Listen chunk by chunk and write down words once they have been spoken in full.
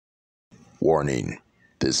Warning: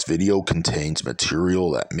 this video contains material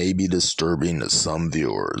that may be disturbing to some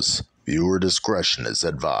viewers. Viewer discretion is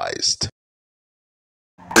advised.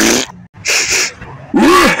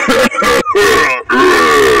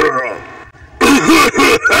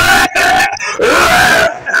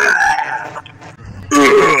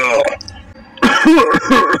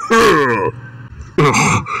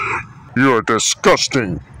 You're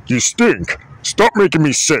disgusting. You stink. Stop making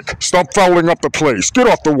me sick. Stop fouling up the place. Get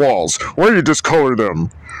off the walls. Why do you discolor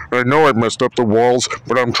them? I know I messed up the walls,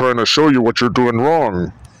 but I'm trying to show you what you're doing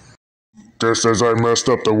wrong. Just as I messed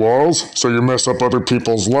up the walls, so you mess up other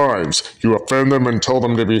people's lives. You offend them and tell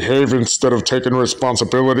them to behave instead of taking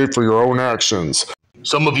responsibility for your own actions.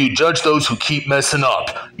 Some of you judge those who keep messing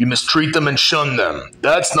up. You mistreat them and shun them.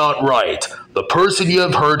 That's not right. The person you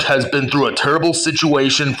have hurt has been through a terrible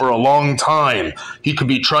situation for a long time. He could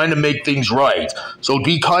be trying to make things right. So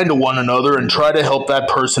be kind to one another and try to help that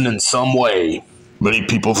person in some way. Many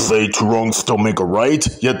people say two wrongs don't make a right,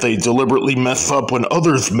 yet they deliberately mess up when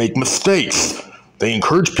others make mistakes. They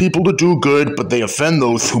encourage people to do good, but they offend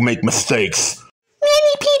those who make mistakes.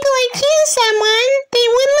 Many people accuse someone, they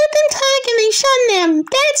wouldn't let them talk and they shun them.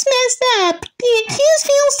 That's messed up. The accused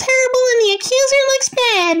feels terrible and the accuser looks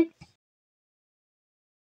bad.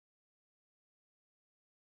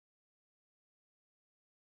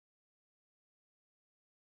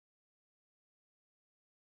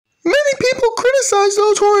 Many people criticize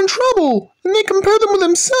those who are in trouble, and they compare them with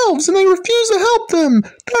themselves, and they refuse to help them.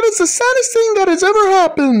 That is the saddest thing that has ever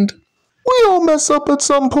happened. We all mess up at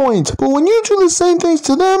some point, but when you do the same things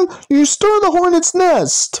to them, you stir the hornet's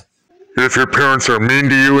nest. If your parents are mean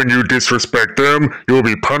to you and you disrespect them, you will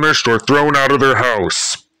be punished or thrown out of their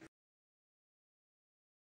house.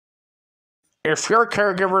 If your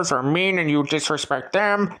caregivers are mean and you disrespect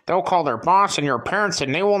them, they'll call their boss and your parents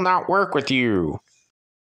and they will not work with you.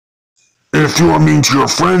 If you are mean to your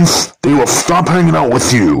friends, they will stop hanging out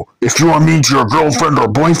with you. If you are mean to your girlfriend or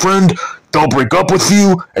boyfriend, they'll break up with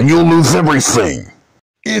you and you'll lose everything.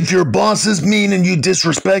 If your boss is mean and you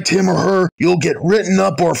disrespect him or her, you'll get written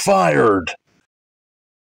up or fired.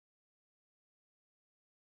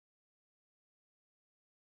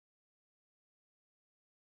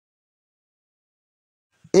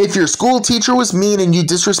 If your school teacher was mean and you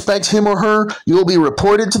disrespect him or her, you will be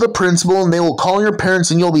reported to the principal and they will call your parents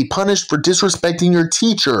and you'll be punished for disrespecting your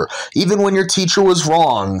teacher, even when your teacher was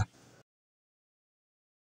wrong.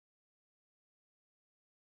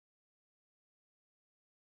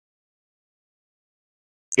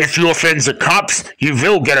 If you offend the cops, you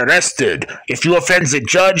will get arrested. If you offend the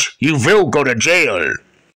judge, you will go to jail.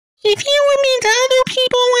 If you were mean to other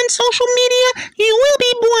people on social media, you will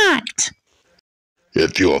be blocked.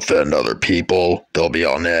 If you offend other people, they'll be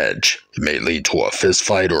on edge. It may lead to a fist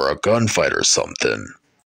fight or a gunfight or something.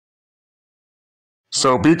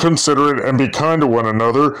 So be considerate and be kind to one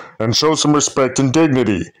another and show some respect and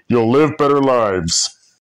dignity. You'll live better lives.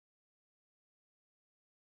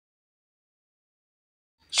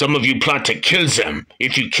 Some of you plot to kill them.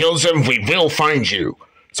 If you kill them, we will find you.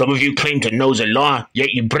 Some of you claim to know the law,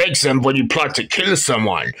 yet you break them when you plot to kill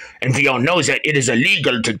someone. And we all know that it is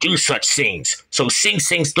illegal to do such things. So think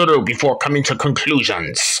things through before coming to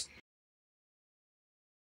conclusions.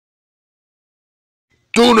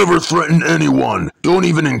 Don't ever threaten anyone. Don't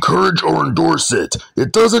even encourage or endorse it.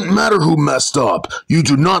 It doesn't matter who messed up. You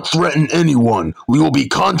do not threaten anyone. We will be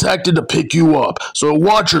contacted to pick you up, so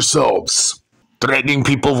watch yourselves. Threatening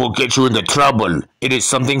people will get you into trouble. It is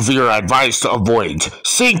something we are advised to avoid.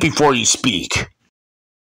 Think before you speak.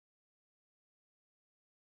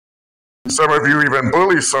 Some of you even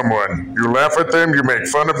bully someone. You laugh at them, you make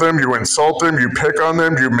fun of them, you insult them, you pick on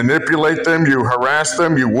them, you manipulate them, you harass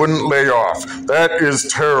them, you wouldn't lay off. That is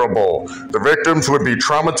terrible. The victims would be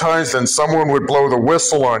traumatized and someone would blow the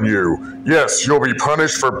whistle on you. Yes, you'll be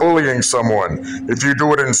punished for bullying someone. If you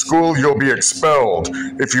do it in school, you'll be expelled.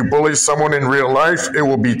 If you bully someone in real life, it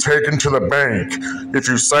will be taken to the bank. If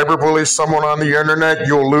you cyberbully someone on the internet,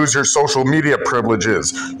 you'll lose your social media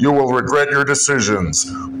privileges. You will regret your decisions.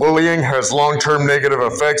 Bullying has long-term negative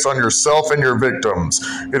effects on yourself and your victims.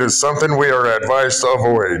 It is something we are advised to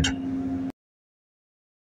avoid.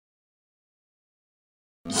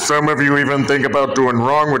 Some of you even think about doing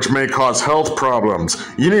wrong, which may cause health problems.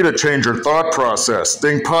 You need to change your thought process.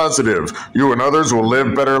 Think positive. You and others will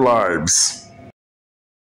live better lives.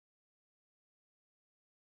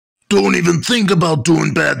 Don't even think about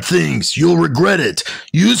doing bad things. You'll regret it.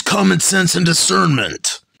 Use common sense and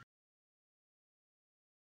discernment.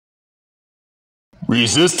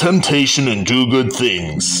 Resist temptation and do good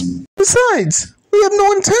things. Besides, We have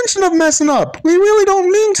no intention of messing up. We really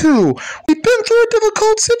don't mean to. We've been through a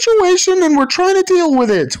difficult situation and we're trying to deal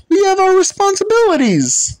with it. We have our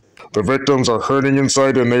responsibilities. The victims are hurting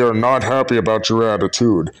inside and they are not happy about your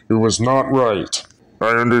attitude. It was not right.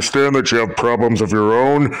 I understand that you have problems of your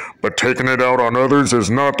own, but taking it out on others is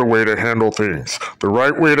not the way to handle things. The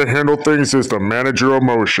right way to handle things is to manage your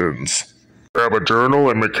emotions. Grab a journal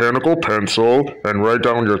and mechanical pencil and write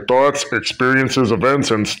down your thoughts, experiences, events,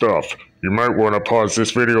 and stuff. You might want to pause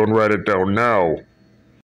this video and write it down now.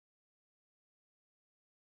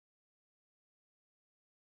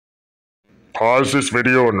 Pause this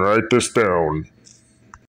video and write this down.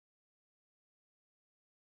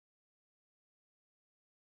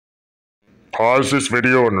 Pause this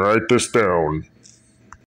video and write this down.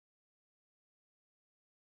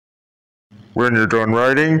 When you're done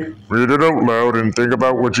writing, read it out loud and think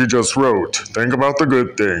about what you just wrote. Think about the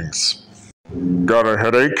good things. Got a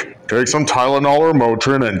headache? Take some Tylenol or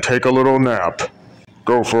Motrin and take a little nap.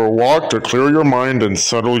 Go for a walk to clear your mind and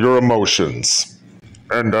settle your emotions.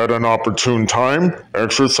 And at an opportune time,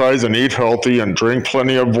 exercise and eat healthy and drink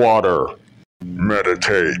plenty of water.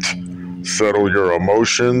 Meditate. Settle your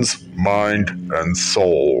emotions, mind, and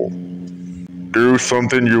soul. Do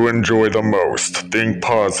something you enjoy the most. Think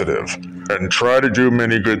positive. And try to do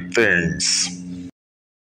many good things.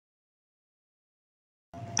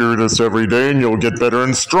 Do this every day and you'll get better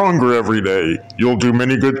and stronger every day. You'll do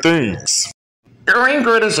many good things. Doing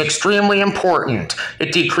good is extremely important.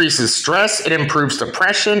 It decreases stress, it improves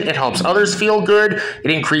depression, it helps others feel good, it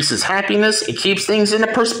increases happiness, it keeps things into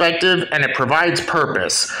perspective, and it provides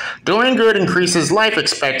purpose. Doing good increases life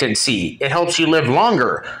expectancy. It helps you live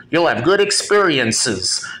longer. You'll have good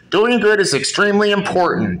experiences. Doing good is extremely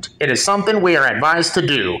important. It is something we are advised to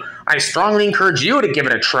do. I strongly encourage you to give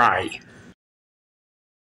it a try.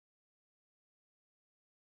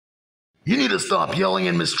 You need to stop yelling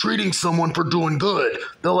and mistreating someone for doing good.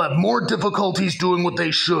 They'll have more difficulties doing what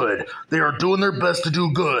they should. They are doing their best to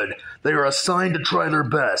do good. They are assigned to try their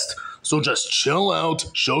best. So just chill out,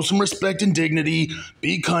 show some respect and dignity,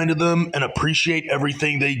 be kind to them, and appreciate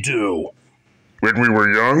everything they do. When we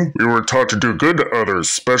were young, we were taught to do good to others,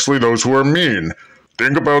 especially those who are mean.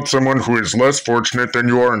 Think about someone who is less fortunate than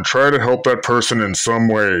you are and try to help that person in some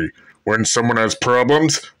way. When someone has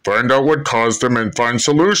problems, find out what caused them and find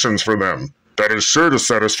solutions for them. That is sure to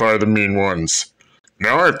satisfy the mean ones.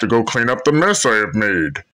 Now I have to go clean up the mess I have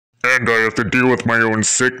made. And I have to deal with my own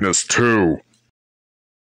sickness, too.